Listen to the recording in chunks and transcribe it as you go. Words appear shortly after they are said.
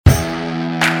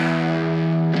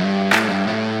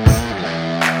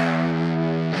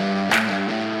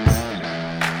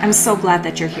I'm so glad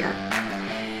that you're here.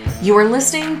 You are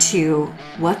listening to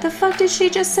What the Fuck Did She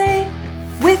Just Say?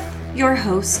 With your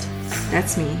host,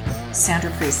 that's me,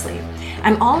 Sandra Priestley.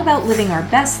 I'm all about living our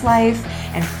best life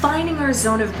and finding our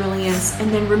zone of brilliance and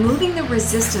then removing the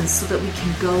resistance so that we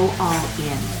can go all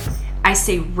in. I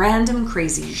say random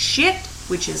crazy shit,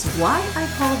 which is why I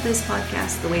called this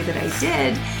podcast the way that I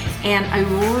did, and I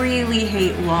really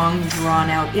hate long,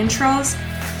 drawn-out intros,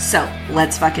 so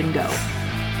let's fucking go.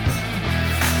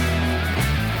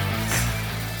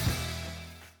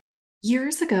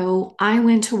 Years ago, I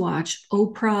went to watch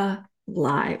Oprah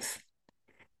live.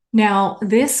 Now,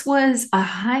 this was a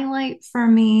highlight for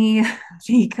me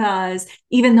because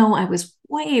even though I was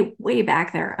way, way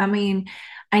back there, I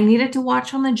needed to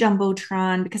watch on the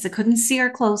Jumbotron because I couldn't see her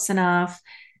close enough.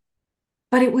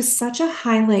 But it was such a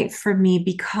highlight for me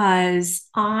because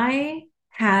I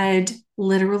had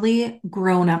literally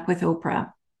grown up with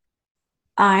Oprah.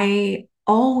 I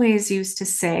always used to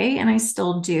say, and I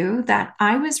still do, that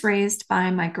I was raised by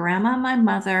my grandma, my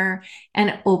mother,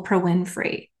 and Oprah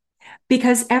Winfrey.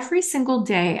 Because every single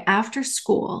day after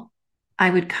school,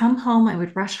 I would come home, I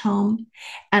would rush home,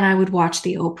 and I would watch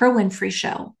the Oprah Winfrey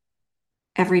Show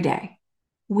every day.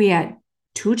 We had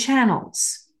two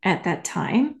channels at that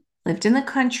time, lived in the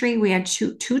country. We had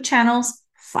two channels,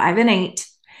 5 and 8.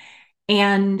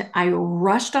 And I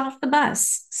rushed off the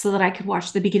bus so that I could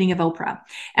watch the beginning of Oprah.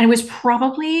 And it was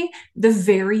probably the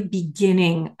very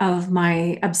beginning of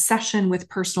my obsession with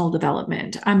personal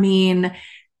development.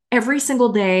 Every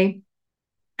single day,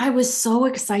 I was so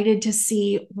excited to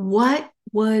see what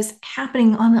was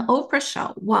happening on the Oprah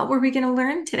show. What were we going to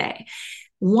learn today?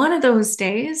 One of those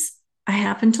days, I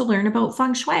happened to learn about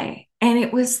feng shui. And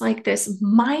it was like this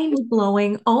mind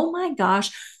blowing, oh my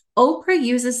gosh, Oprah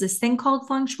uses this thing called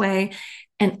feng shui.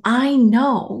 And I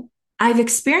know I've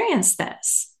experienced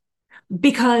this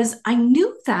because I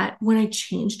knew that when I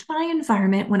changed my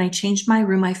environment, when I changed my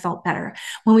room, I felt better.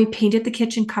 When we painted the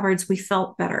kitchen cupboards, we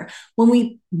felt better. When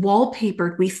we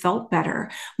wallpapered, we felt better.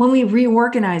 When we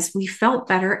reorganized, we felt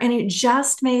better. And it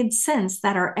just made sense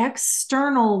that our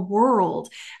external world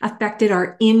affected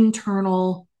our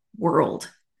internal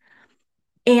world.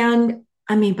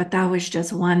 But that was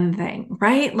just one thing,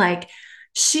 right? Like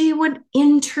she would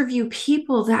interview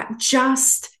people that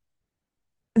just,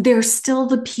 they're still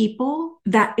the people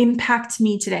that impact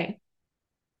me today.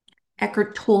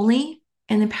 Eckhart Tolle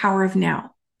and The Power of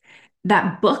Now.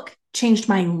 That book changed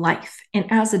my life.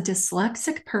 And as a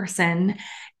dyslexic person,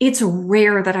 it's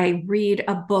rare that I read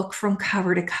a book from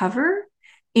cover to cover.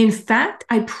 In fact,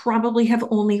 I probably have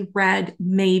only read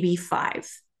maybe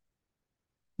 5.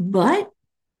 But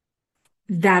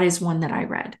that is one that I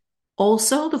read.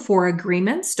 Also, The Four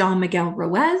Agreements, Don Miguel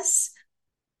Ruiz.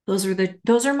 Those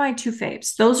are my two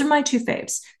faves. Those are my two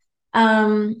faves.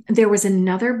 There was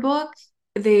another book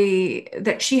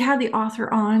that she had the author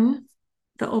on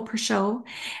the Oprah show,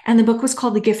 and the book was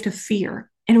called The Gift of Fear.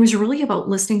 And it was really about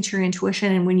listening to your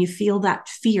intuition. And when you feel that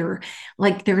fear,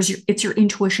 like it's your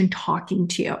intuition talking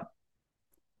to you.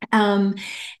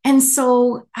 And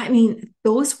so,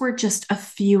 those were just a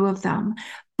few of them,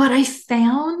 but I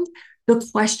found the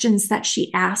questions that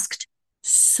she asked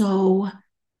so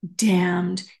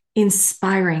damned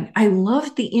inspiring. I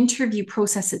loved the interview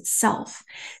process itself.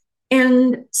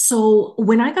 And so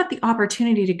when I got the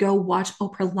opportunity to go watch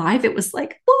Oprah live, it was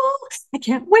like, oh, I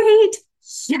can't wait.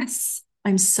 Yes,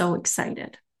 I'm so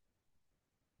excited.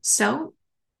 So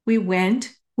we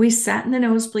went, we sat in the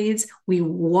nosebleeds, we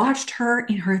watched her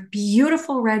in her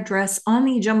beautiful red dress on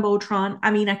the Jumbotron.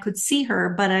 I could see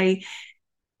her, but it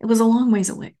was a long ways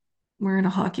away. We're in a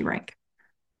hockey rink.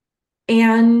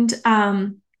 And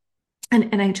an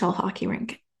NHL hockey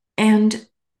rink. And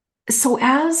so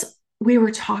as we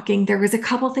were talking, there was a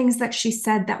couple things that she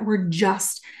said that were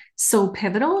just so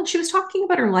pivotal. And she was talking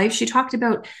about her life. She talked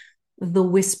about the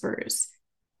whispers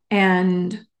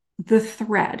and the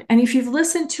thread. And if you've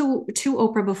listened to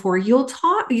Oprah before,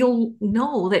 you'll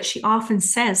know that she often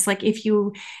says, like, if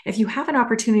you have an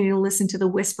opportunity to listen to the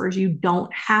whispers, you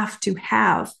don't have to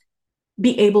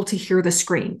be able to hear the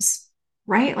screams,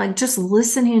 right? Like just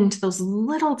listen in to those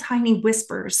little tiny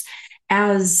whispers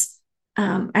as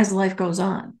life goes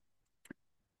on.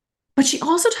 But she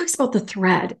also talks about the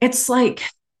thread. It's like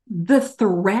the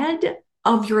thread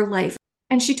of your life.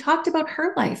 And she talked about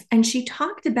her life, and she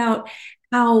talked about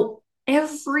how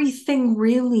everything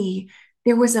really,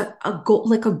 there was a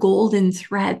golden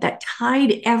thread that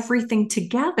tied everything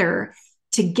together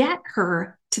to get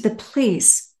her to the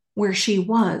place where she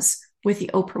was with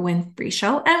the Oprah Winfrey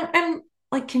Show, and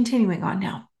like continuing on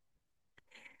now.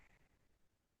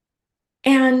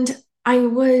 And I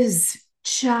was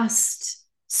just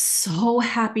so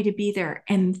happy to be there.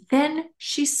 And then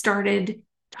she started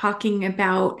talking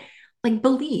about like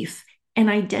belief and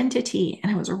identity. And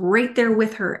I was right there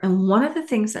with her. And one of the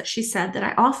things that she said that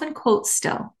I often quote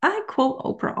still, I quote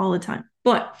Oprah all the time,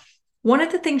 but one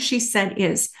of the things she said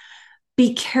is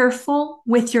be careful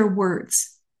with your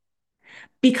words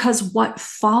because what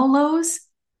follows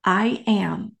I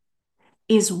am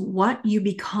is what you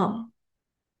become.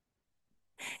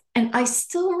 And I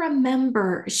still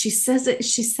remember she said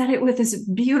it with this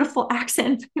beautiful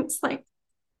accent. It's like,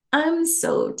 I'm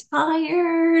so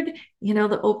tired. You know,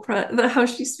 the Oprah, the how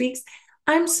she speaks.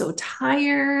 I'm so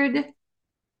tired.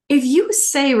 If you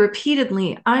say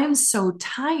repeatedly, I'm so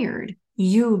tired,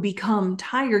 you become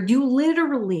tired. You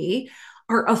literally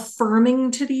are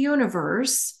affirming to the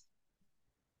universe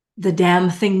the damn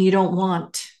thing you don't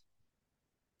want.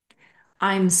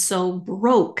 I'm so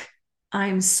broke.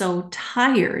 I'm so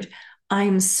tired.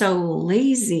 I'm so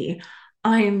lazy.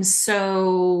 I'm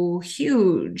so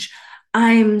huge.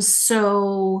 I'm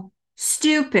so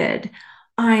stupid.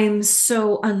 I'm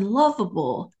so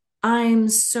unlovable. I'm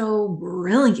so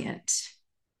brilliant.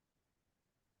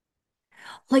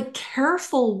 Like,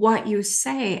 careful what you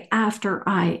say after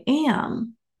I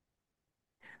am,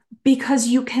 because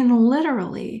you can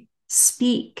literally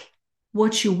speak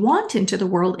what you want into the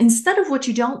world instead of what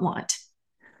you don't want.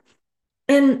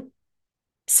 And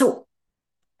so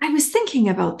I was thinking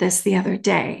about this the other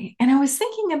day, and I was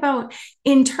thinking about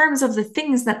in terms of the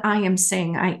things that I am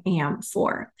saying I am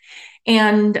for.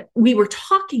 And we were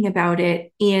talking about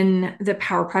it in the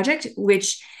Power Project,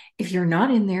 which, if you're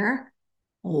not in there,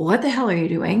 what the hell are you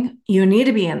doing? You need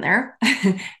to be in there.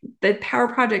 The Power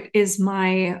Project is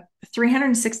my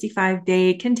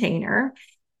 365-day container.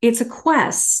 It's a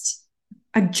quest,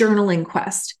 a journaling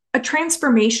quest, a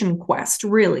transformation quest,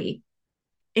 really.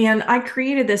 And I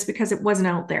created this because it wasn't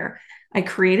out there. I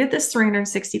created this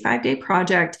 365-day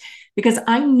project because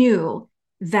I knew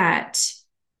that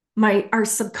my our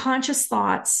subconscious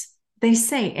thoughts, they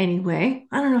say anyway,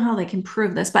 I don't know how they can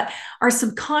prove this, but our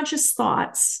subconscious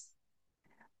thoughts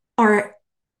are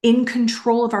in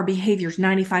control of our behaviors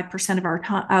 95% of our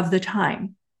time of the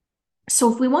time.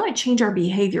 So if we want to change our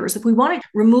behaviors, if we want to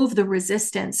remove the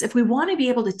resistance, if we want to be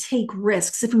able to take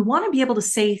risks, if we want to be able to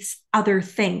say other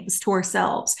things to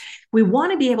ourselves, we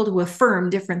want to be able to affirm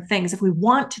different things, if we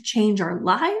want to change our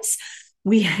lives,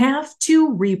 we have to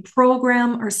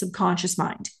reprogram our subconscious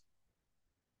mind.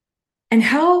 And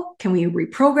how can we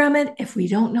reprogram it if we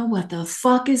don't know what the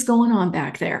fuck is going on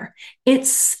back there?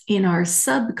 It's in our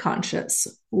subconscious.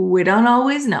 We don't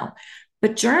always know,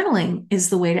 but journaling is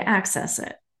the way to access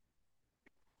it.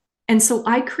 And so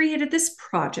I created this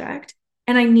project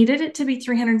and I needed it to be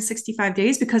 365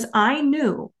 days because I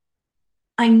knew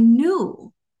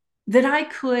that I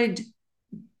could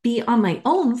be on my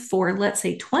own for, let's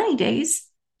say, 20 days.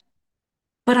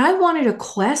 But I wanted a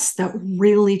quest that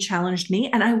really challenged me,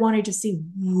 and I wanted to see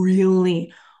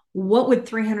really what would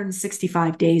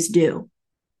 365 days do.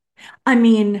 I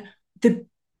mean, the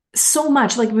so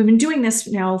much like we've been doing this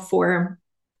now for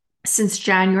since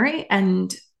January,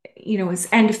 and it's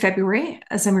end of February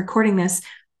as I'm recording this.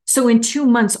 So in 2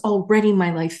 months already,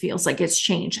 my life feels like it's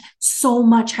changed. So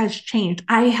much has changed.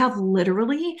 I have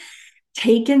literally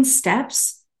taken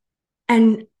steps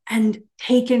and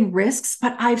taken risks,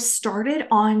 but I've started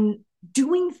on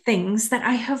doing things that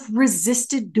I have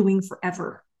resisted doing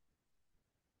forever.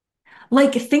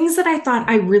 Like things that I thought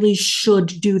I really should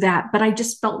do that, but I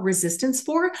just felt resistance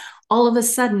for. All of a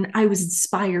sudden, I was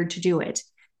inspired to do it.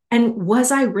 And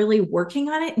was I really working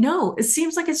on it? No, it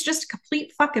seems like it's just a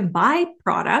complete fucking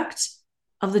byproduct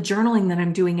of the journaling that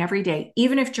I'm doing every day,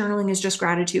 even if journaling is just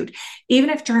gratitude,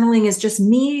 even if journaling is just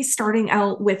me starting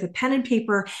out with a pen and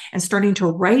paper and starting to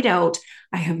write out.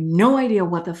 I have no idea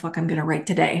what the fuck I'm going to write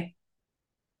today.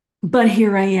 But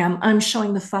here I am. I'm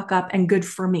showing the fuck up and good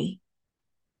for me.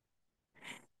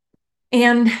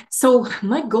 And so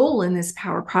my goal in this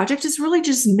power project is really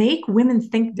just make women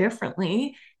think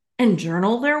differently and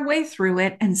journal their way through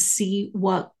it and see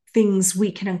what things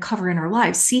we can uncover in our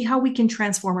lives, see how we can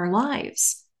transform our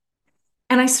lives.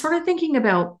 And I started thinking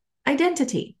about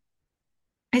identity.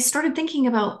 I started thinking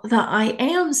about the I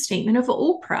am statement of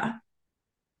Oprah.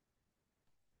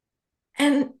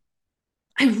 And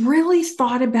I really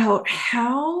thought about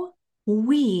how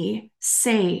we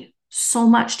say so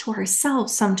much to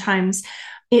ourselves. Sometimes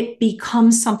it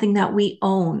becomes something that we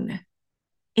own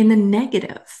in the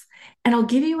negative. And I'll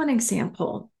give you an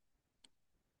example.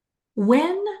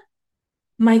 When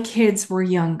my kids were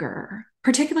younger,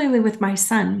 particularly with my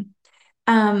son,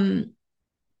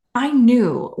 I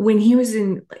knew when he was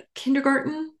in like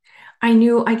kindergarten, I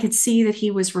knew I could see that he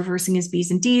was reversing his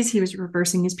B's and D's. He was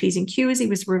reversing his P's and Q's. He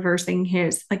was reversing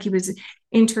his, like he was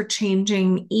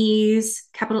interchanging E's,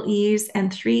 capital E's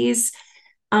and threes.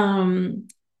 Um,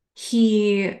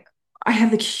 he, I have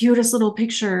the cutest little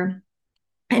picture,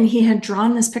 and he had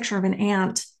drawn this picture of an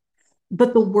ant,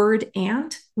 but the word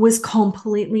ant was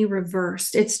completely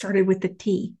reversed. It started with the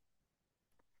T.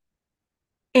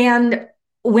 And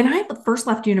when I first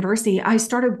left university, I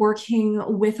started working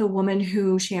with a woman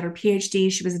who she had her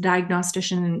PhD. She was a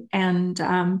diagnostician,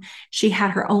 and she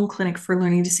had her own clinic for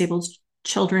learning disabled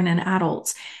children and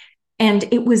adults. And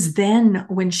it was then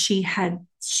when she had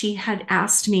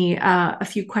asked me a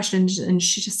few questions, and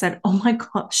she just said, "Oh my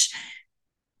gosh,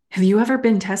 have you ever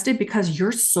been tested? Because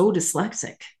you're so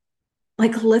dyslexic.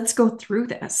 Like, let's go through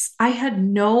this." I had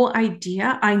no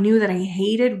idea. I knew that I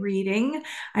hated reading.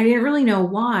 I didn't really know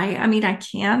why. I mean, I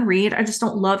can read, I just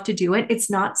don't love to do it.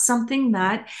 It's not something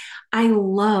that I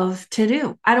love to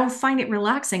do. I don't find it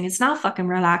relaxing. It's not fucking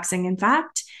relaxing. In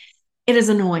fact, it is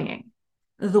annoying.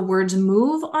 The words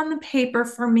move on the paper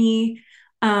for me.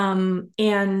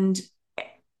 And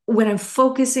when I'm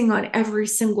focusing on every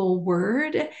single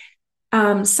word,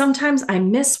 sometimes I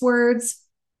miss words.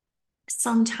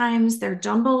 Sometimes they're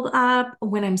jumbled up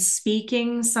when I'm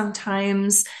speaking.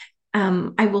 Sometimes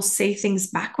I will say things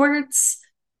backwards.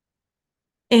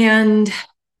 And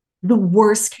the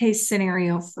worst case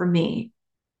scenario for me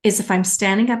is if I'm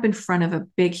standing up in front of a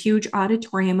big, huge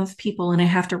auditorium of people and I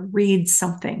have to read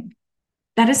something.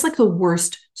 That is like the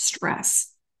worst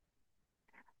stress.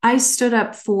 I stood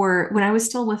up for when I was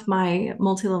still with my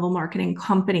multi level marketing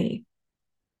company.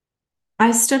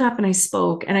 I stood up and I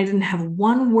spoke, and I didn't have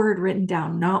one word written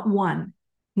down, not one.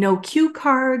 No cue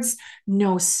cards,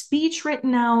 no speech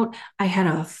written out. I had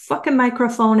a fucking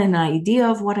microphone and an idea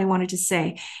of what I wanted to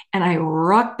say, and I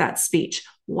rocked that speech.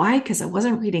 Why? Because I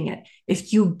wasn't reading it.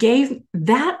 If you gave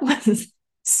that was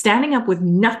standing up with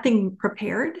nothing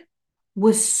prepared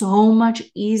was so much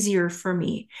easier for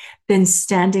me than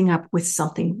standing up with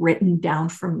something written down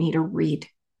for me to read.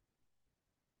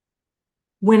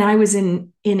 When I was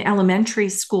in elementary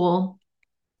school,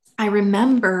 I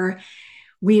remember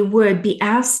we would be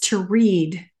asked to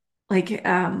read like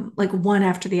one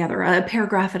after the other, a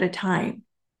paragraph at a time.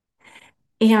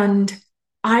 And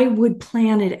I would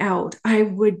plan it out. I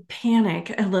would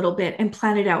panic a little bit and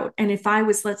plan it out. And if I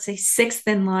was, let's say, sixth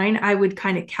in line, I would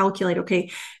kind of calculate, okay,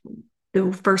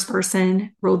 the first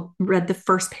person read the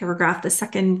first paragraph, the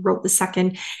second wrote the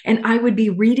second, and I would be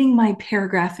reading my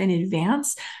paragraph in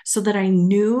advance so that I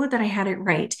knew that I had it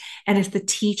right. And if the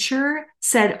teacher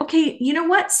said, okay, you know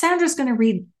what, Sandra's going to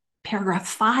read paragraph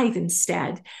 5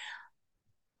 instead,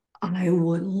 I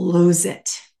would lose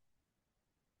it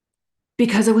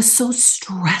because I was so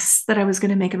stressed that I was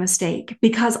going to make a mistake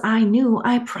because I knew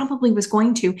I probably was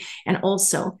going to. And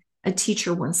also, a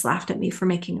teacher once laughed at me for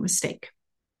making a mistake.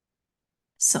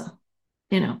 So,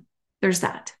 there's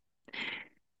that.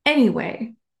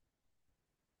 Anyway,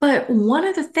 but one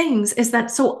of the things is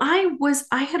that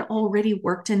I had already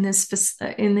worked in this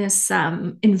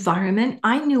environment.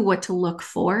 I knew what to look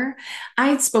for. I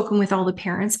had spoken with all the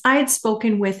parents. I had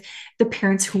spoken with the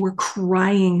parents who were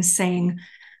crying, saying,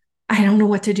 "I don't know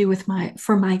what to do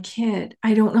for my kid.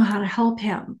 I don't know how to help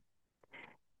him."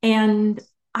 And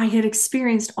I had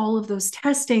experienced all of those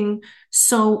testing.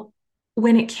 So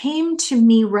when it came to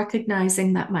me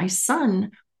recognizing that my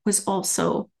son was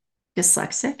also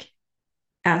dyslexic,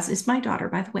 as is my daughter,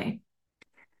 by the way,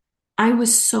 I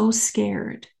was so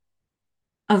scared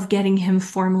of getting him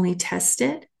formally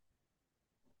tested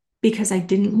because I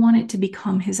didn't want it to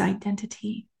become his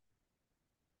identity.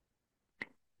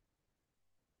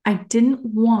 I didn't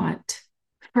want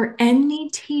for any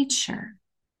teacher.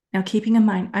 Now, keeping in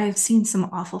mind, I have seen some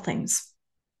awful things.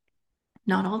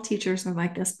 Not all teachers are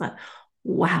like this, but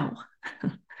wow.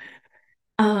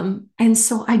 And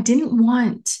so I didn't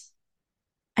want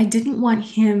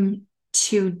him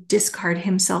to discard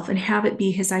himself and have it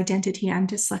be his identity. I'm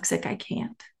dyslexic, I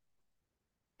can't.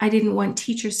 I didn't want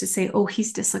teachers to say, "Oh,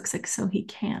 he's dyslexic, so he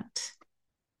can't."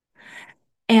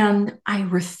 And I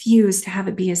refused to have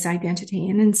it be his identity.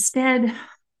 And instead,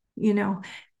 you know,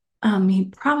 he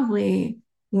probably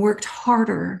worked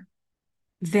harder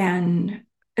than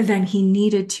he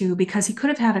needed to because he could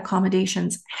have had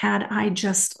accommodations had I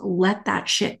just let that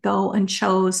shit go and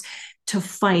chose to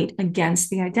fight against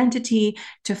the identity,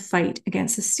 to fight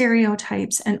against the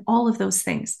stereotypes and all of those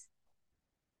things.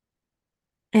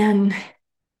 And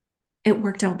it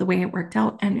worked out the way it worked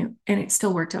out, and it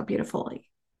still worked out beautifully.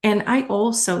 And I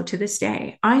also, to this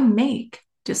day, I make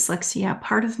dyslexia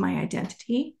part of my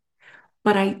identity,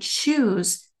 but I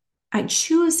choose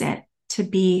it to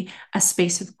be a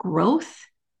space of growth.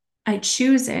 I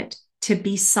choose it to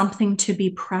be something to be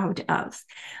proud of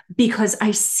because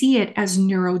I see it as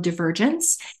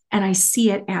neurodivergence and I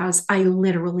see it as I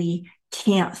literally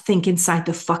can't think inside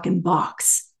the fucking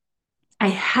box. I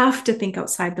have to think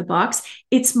outside the box.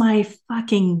 It's my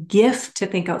fucking gift to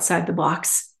think outside the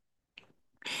box.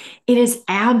 It is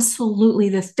absolutely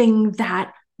the thing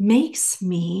that makes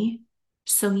me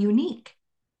so unique.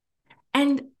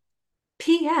 And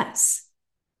P.S.,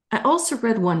 I also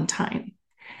read one time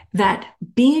that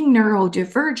being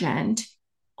neurodivergent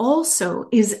also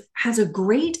has a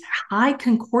great high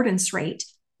concordance rate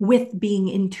with being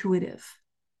intuitive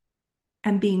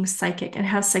and being psychic and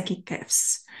have psychic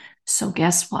gifts. So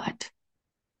guess what?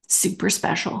 Super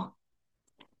special.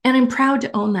 And I'm proud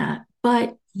to own that.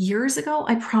 But years ago,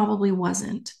 I probably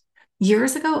wasn't.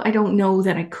 Years ago, I don't know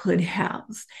that I could have.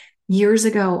 Years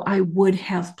ago, I would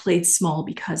have played small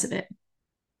because of it.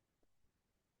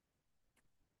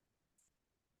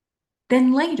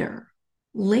 Then later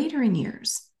in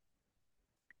years,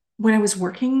 when I was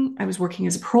working as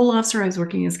a parole officer, I was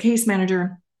working as a case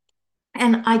manager,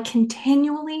 and I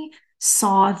continually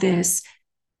saw this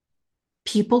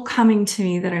people coming to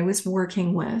me that I was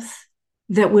working with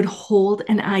that would hold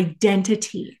an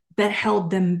identity that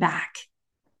held them back.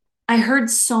 I heard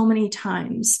so many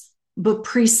times, but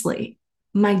Priestley,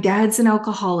 my dad's an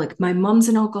alcoholic, my mom's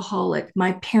an alcoholic,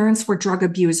 my parents were drug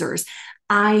abusers.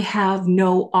 I have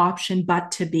no option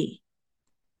but to be.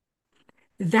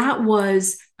 That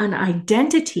was an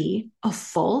identity of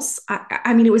false.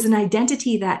 I mean, it was an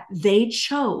identity that they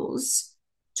chose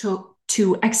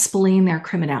to explain their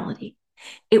criminality.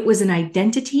 It was an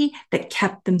identity that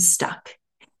kept them stuck.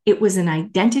 It was an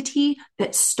identity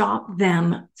that stopped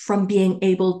them from being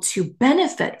able to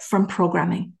benefit from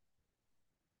programming.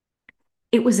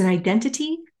 It was an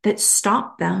identity that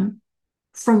stopped them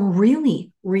from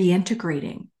really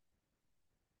reintegrating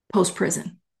post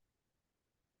prison.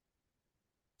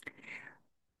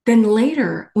 Then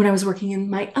later, when I was working in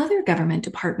my other government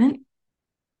department,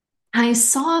 I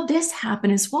saw this happen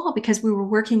as well because we were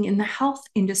working in the health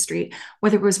industry,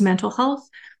 whether it was mental health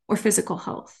or physical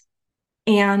health.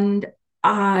 And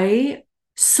I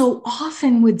so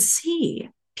often would see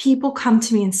people come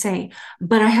to me and say,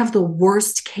 but I have the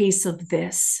worst case of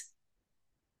this.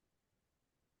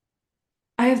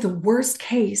 I have the worst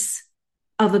case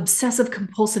of obsessive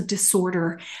compulsive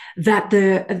disorder that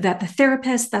the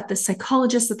therapist, that the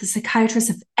psychologist, that the psychiatrist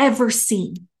have ever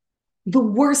seen. The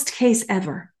worst case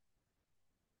ever.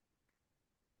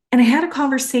 And I had a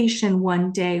conversation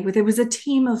one day with it was a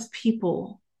team of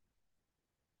people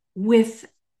with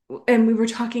and we were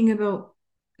talking about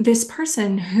this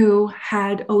person who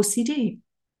had OCD.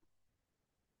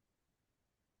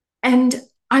 And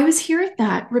I was hearing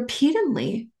that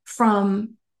repeatedly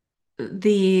from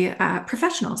the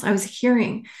professionals. I was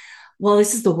hearing, well,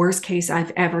 this is the worst case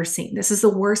I've ever seen. This is the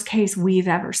worst case we've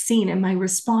ever seen. And my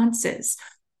response is,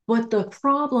 what the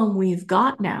problem we've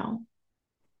got now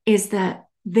is that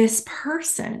this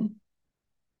person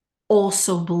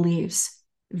also believes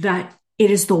that it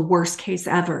is the worst case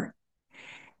ever.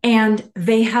 And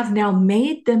they have now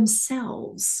made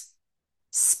themselves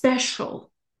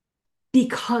special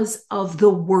because of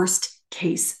the worst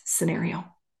case scenario.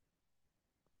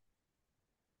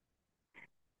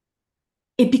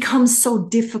 It becomes so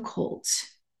difficult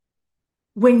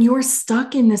when you're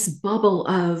stuck in this bubble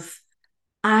of,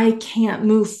 I can't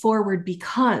move forward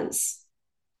because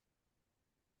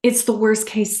it's the worst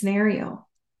case scenario.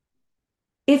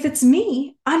 If it's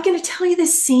me, I'm going to tell you the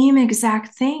same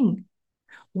exact thing.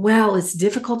 Well, it's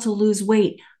difficult to lose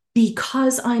weight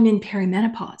because I'm in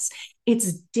perimenopause.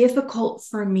 It's difficult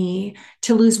for me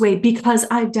to lose weight because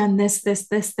I've done this, and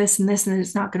this, and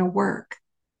it's not going to work.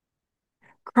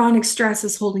 Chronic stress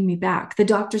is holding me back. The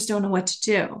doctors don't know what to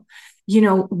do.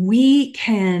 We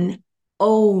can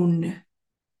own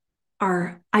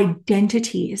our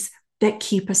identities that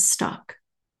keep us stuck.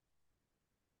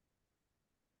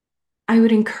 I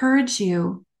would encourage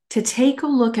you to take a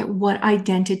look at what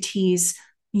identities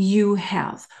you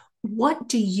have. What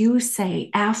do you say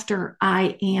after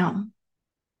I am?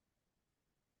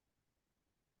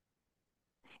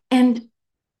 And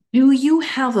do you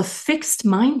have a fixed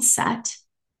mindset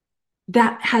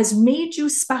that has made you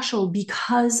special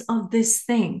because of this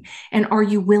thing? And are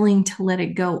you willing to let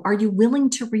it go? Are you willing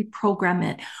to reprogram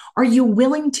it? Are you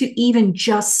willing to even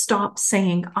just stop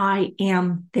saying, I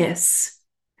am this?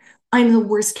 I'm the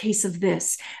worst case of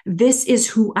this. This is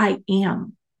who I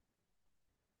am.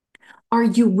 Are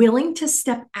you willing to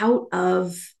step out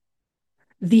of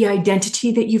the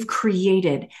identity that you've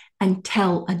created and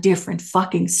tell a different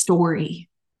fucking story?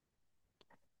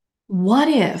 What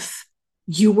if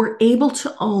you were able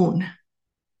to own,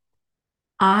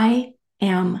 I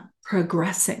am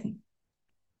progressing.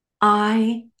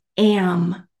 I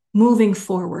am moving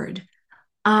forward.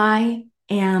 I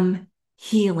am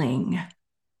healing.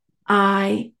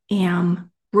 I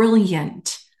am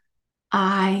brilliant.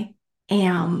 I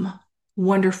am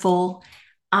wonderful.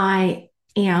 I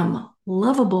am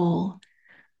lovable.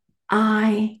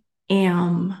 I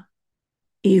am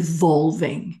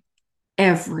evolving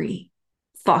every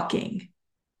fucking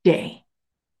day.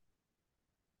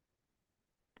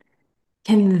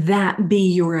 Can that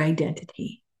be your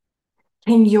identity?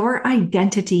 Can your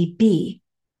identity be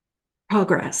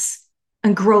progress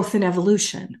and growth and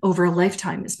evolution over a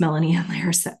lifetime, as Melanie Ann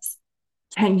Lair says?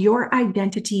 Can your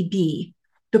identity be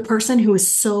the person who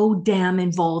is so damn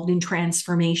involved in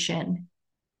transformation?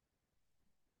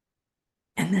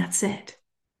 And that's it.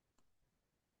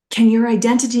 Can your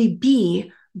identity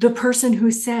be the person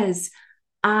who says,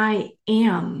 I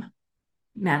am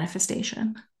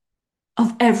manifestation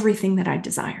of everything that I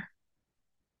desire?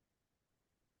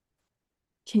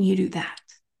 Can you do that?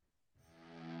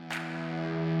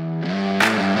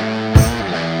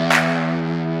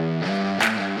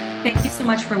 Thank you so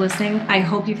much for listening. I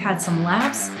hope you've had some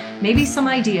laughs, maybe some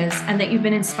ideas, and that you've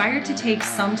been inspired to take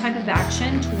some type of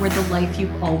action toward the life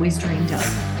you've always dreamed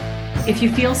of. If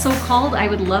you feel so called, I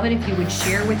would love it if you would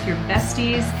share with your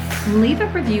besties and leave a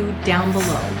review down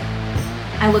below.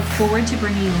 I look forward to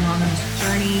bringing you along on this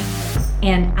journey,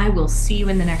 and I will see you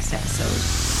in the next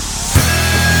episode.